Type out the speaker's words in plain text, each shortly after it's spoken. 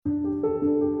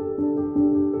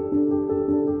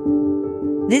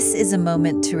This is a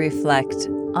moment to reflect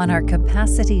on our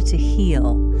capacity to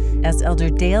heal as Elder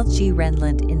Dale G.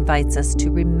 Renlund invites us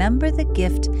to remember the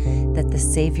gift that the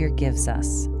Savior gives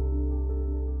us.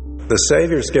 The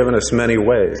Savior's given us many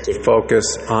ways to focus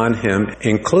on Him,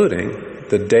 including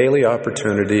the daily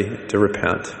opportunity to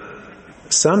repent.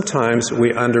 Sometimes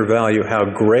we undervalue how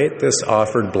great this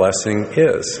offered blessing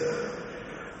is.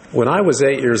 When I was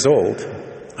 8 years old,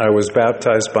 I was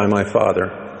baptized by my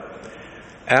father.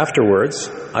 Afterwards,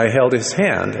 I held his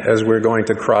hand as we were going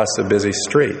to cross a busy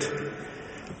street.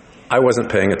 I wasn't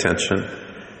paying attention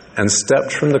and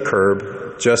stepped from the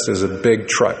curb just as a big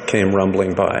truck came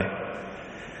rumbling by.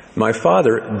 My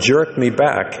father jerked me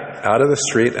back out of the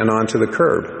street and onto the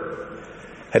curb.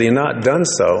 Had he not done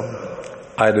so,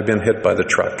 I'd have been hit by the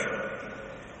truck.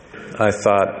 I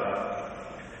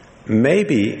thought,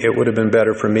 maybe it would have been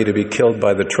better for me to be killed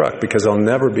by the truck because I'll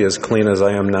never be as clean as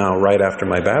I am now right after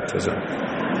my baptism.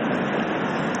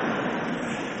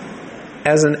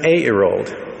 As an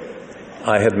 8-year-old,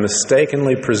 I had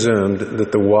mistakenly presumed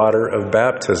that the water of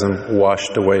baptism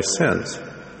washed away sins.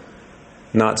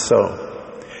 Not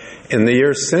so. In the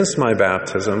years since my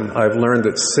baptism, I've learned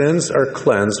that sins are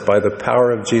cleansed by the power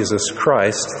of Jesus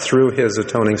Christ through His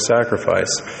atoning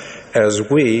sacrifice as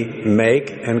we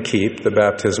make and keep the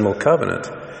baptismal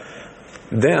covenant.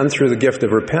 Then, through the gift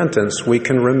of repentance, we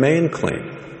can remain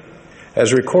clean.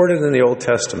 As recorded in the Old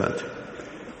Testament,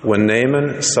 when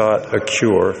Naaman sought a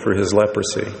cure for his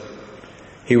leprosy,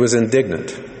 he was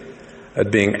indignant at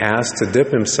being asked to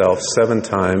dip himself 7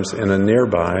 times in a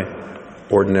nearby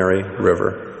ordinary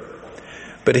river.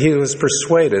 But he was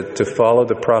persuaded to follow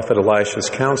the prophet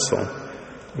Elisha's counsel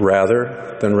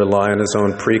rather than rely on his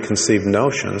own preconceived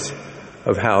notions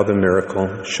of how the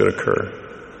miracle should occur.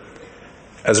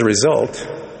 As a result,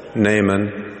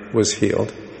 Naaman was healed.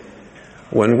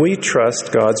 When we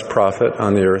trust God's prophet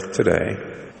on the earth today,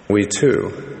 we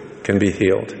too can be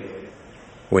healed.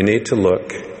 We need to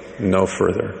look no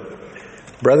further.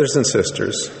 Brothers and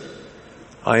sisters,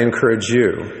 I encourage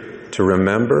you to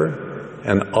remember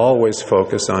and always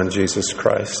focus on Jesus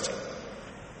Christ.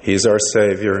 He's our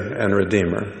Savior and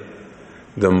Redeemer,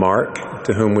 the mark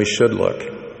to whom we should look,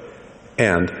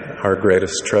 and our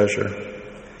greatest treasure.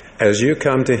 As you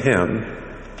come to Him,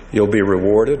 you'll be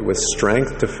rewarded with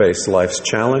strength to face life's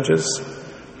challenges,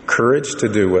 courage to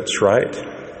do what's right,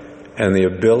 and the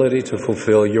ability to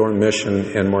fulfill your mission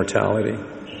in mortality.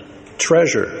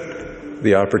 Treasure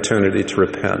the opportunity to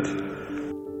repent.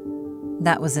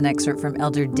 That was an excerpt from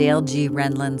Elder Dale G.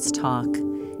 Renlund's talk,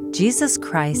 Jesus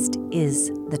Christ is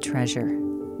the Treasure.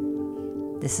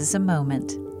 This is a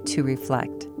moment to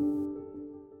reflect.